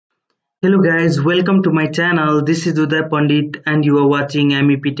Hello guys, welcome to my channel. This is Uday Pandit and you are watching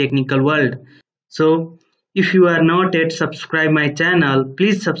MEP Technical World. So, if you are not yet subscribe my channel,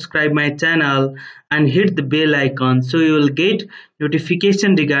 please subscribe my channel and hit the bell icon so you will get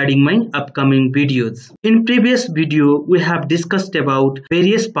notification regarding my upcoming videos. In previous video, we have discussed about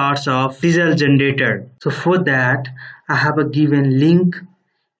various parts of diesel generator. So for that, I have a given link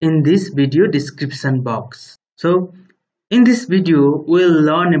in this video description box. So in this video, we'll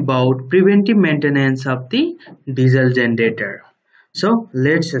learn about preventive maintenance of the diesel generator. So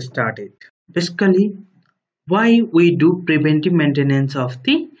let's start it. Basically, why we do preventive maintenance of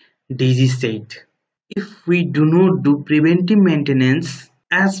the DG set? If we do not do preventive maintenance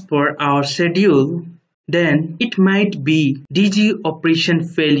as per our schedule, then it might be DG operation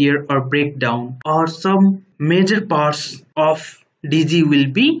failure or breakdown, or some major parts of DG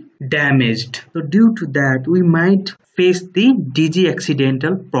will be damaged. So due to that, we might face the DG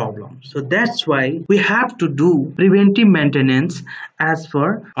accidental problem. So that's why we have to do preventive maintenance as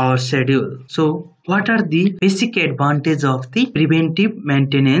per our schedule. So what are the basic advantages of the preventive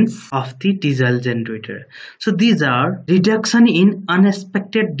maintenance of the diesel generator? So these are reduction in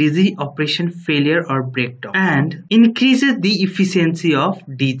unexpected DG operation failure or breakdown and increases the efficiency of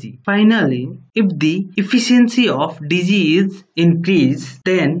DG. Finally, if the efficiency of DG is increased,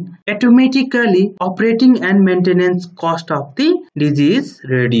 then automatically operating and maintenance cost of the DG is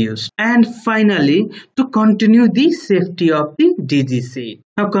reduced. And finally, to continue the safety of the DG set.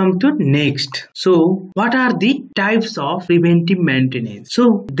 Now come to next. So what are the types of preventive maintenance?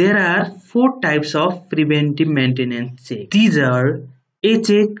 So there are four types of preventive maintenance check. These are A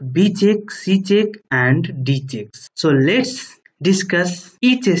check, B check, C check and D checks. So let's discuss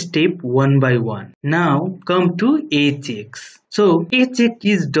each step one by one. Now come to A checks. So A check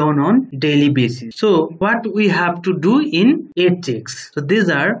is done on daily basis. So what we have to do in A checks? So these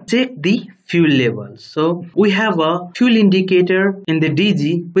are check the fuel level. So we have a fuel indicator in the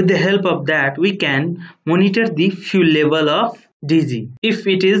DG. With the help of that, we can monitor the fuel level of DG. If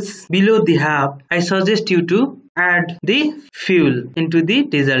it is below the half, I suggest you to add the fuel into the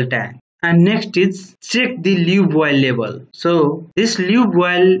diesel tank. And next is check the lube oil level. So this lube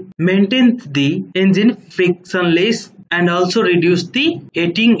oil maintains the engine frictionless and also reduce the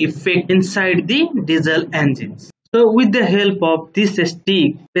heating effect inside the diesel engines. So with the help of this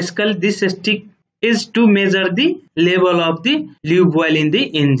stick, basically this stick is to measure the level of the lube oil in the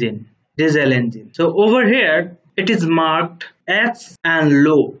engine, diesel engine. So over here it is marked H and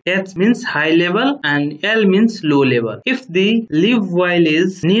low. H means high level and L means low level. If the lube oil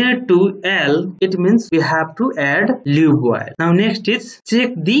is near to L, it means we have to add lube oil. Now next is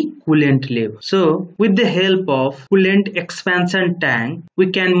check the coolant level. So with the help of coolant expansion tank,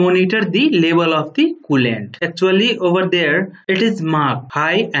 we can monitor the level of the coolant. Actually over there it is marked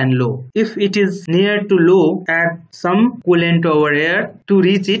high and low. If it is near to low, add some coolant over here to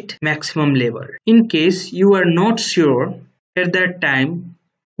reach its maximum level. In case you are not sure, at that time,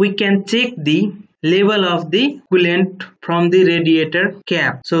 we can check the level of the coolant from the radiator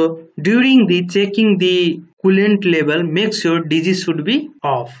cap. So during the checking the coolant level, make sure DG should be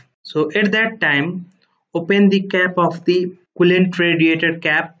off. So at that time, open the cap of the coolant radiator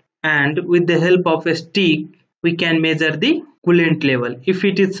cap and with the help of a stick, we can measure the coolant level. If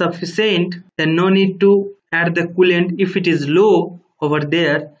it is sufficient, then no need to add the coolant. If it is low, over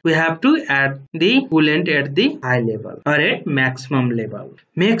there we have to add the coolant at the high level or at maximum level.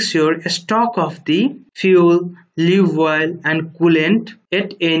 Make sure a stock of the fuel, lube oil and coolant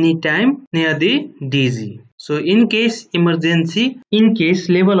at any time near the DG. So in case emergency, in case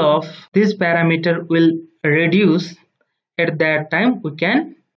level of this parameter will reduce, at that time we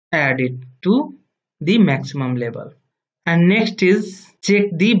can add it to the maximum level. And next is check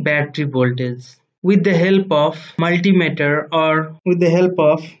the battery voltage. With the help of multimeter or with the help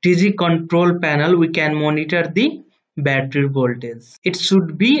of DG control panel, we can monitor the battery voltage. It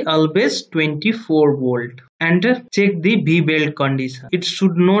should be always 24 volt and check the V belt condition. It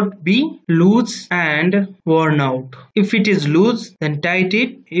should not be loose and worn out. If it is loose, then tight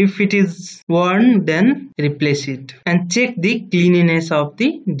it. If it is worn, then replace it. And check the cleanliness of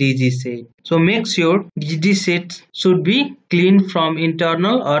the DG set. So make sure DG set should be clean from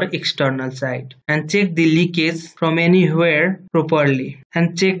internal or external side and check the leakage from anywhere properly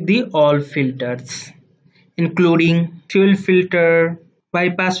and check the all filters including fuel filter,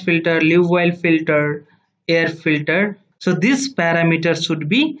 bypass filter, lube oil filter, air filter. So this parameter should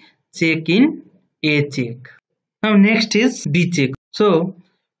be checked in A check. Now next is B check. So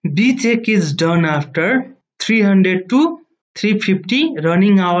B check is done after 300 to 350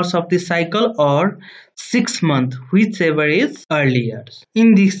 running hours of the cycle or 6 months, whichever is earlier.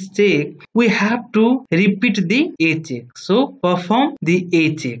 In this check, we have to repeat the A check. So perform the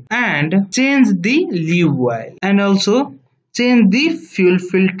A check and change the live oil and also change the fuel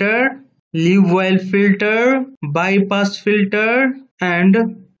filter, live oil filter, bypass filter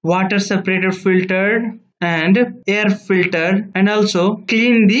and water separator filter and air filter, and also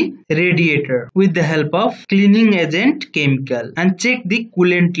clean the radiator with the help of cleaning agent chemical and check the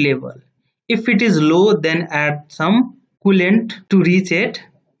coolant level. If it is low, then add some coolant to reach at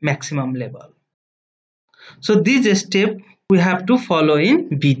maximum level. So this step we have to follow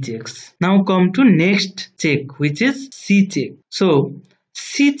in B checks. Now come to next check, which is C check. So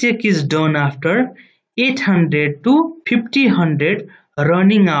C check is done after 800 to 5000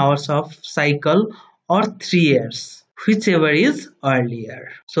 running hours of cycle or 3 years, whichever is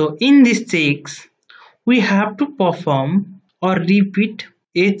earlier. So in these checks, we have to perform or repeat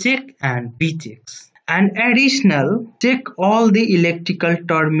A check and B checks. And additional, check all the electrical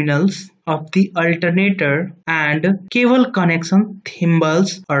terminals of the alternator and cable connection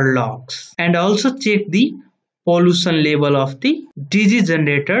thimbles or locks. And also check the pollution level of the DG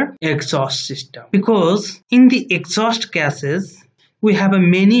generator exhaust system. Because in the exhaust gases, we have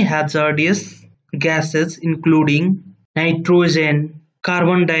many hazardous gases including nitrogen,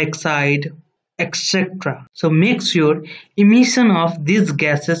 carbon dioxide, etc. So make sure emission of these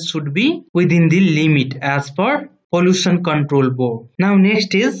gases should be within the limit as per Pollution Control Board. Now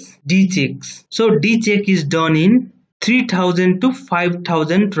next is D checks. So D check is done in 3000 to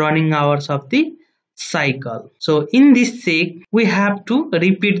 5000 running hours of the cycle. So in this check we have to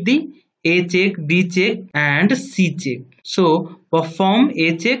repeat the A check, B check and C check. So perform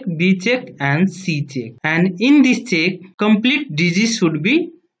A check, B check and C check. And in this check complete DG should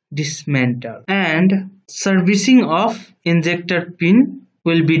be dismantled and servicing of injector pin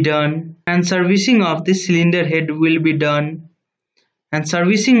will be done and servicing of the cylinder head will be done and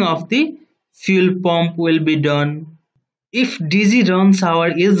servicing of the fuel pump will be done. If DG runs hour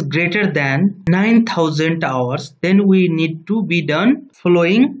is greater than 9000 hours, then we need to be done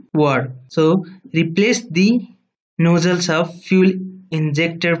following work. So replace the nozzles of fuel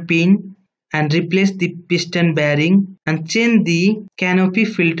injector pin and replace the piston bearing and change the canopy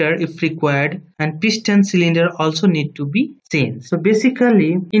filter if required, and piston cylinder also need to be changed. So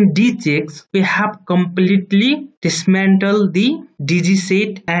basically in D checks we have completely dismantled the DG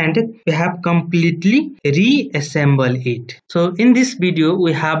set and we have completely reassembled it. So in this video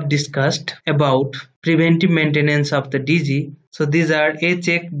we have discussed about preventive maintenance of the DG. So these are A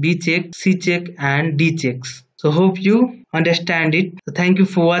check, B check, C check and D checks. So hope you understand it. So thank you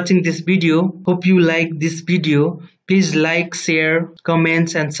for watching this video. Hope you like this video. Please like, share,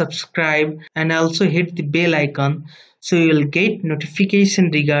 comments and subscribe and also hit the bell icon so you will get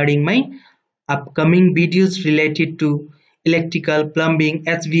notification regarding my upcoming videos related to electrical, plumbing,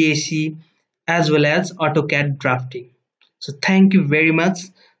 HVAC as well as AutoCAD drafting. So thank you very much.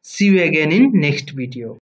 See you again in next video.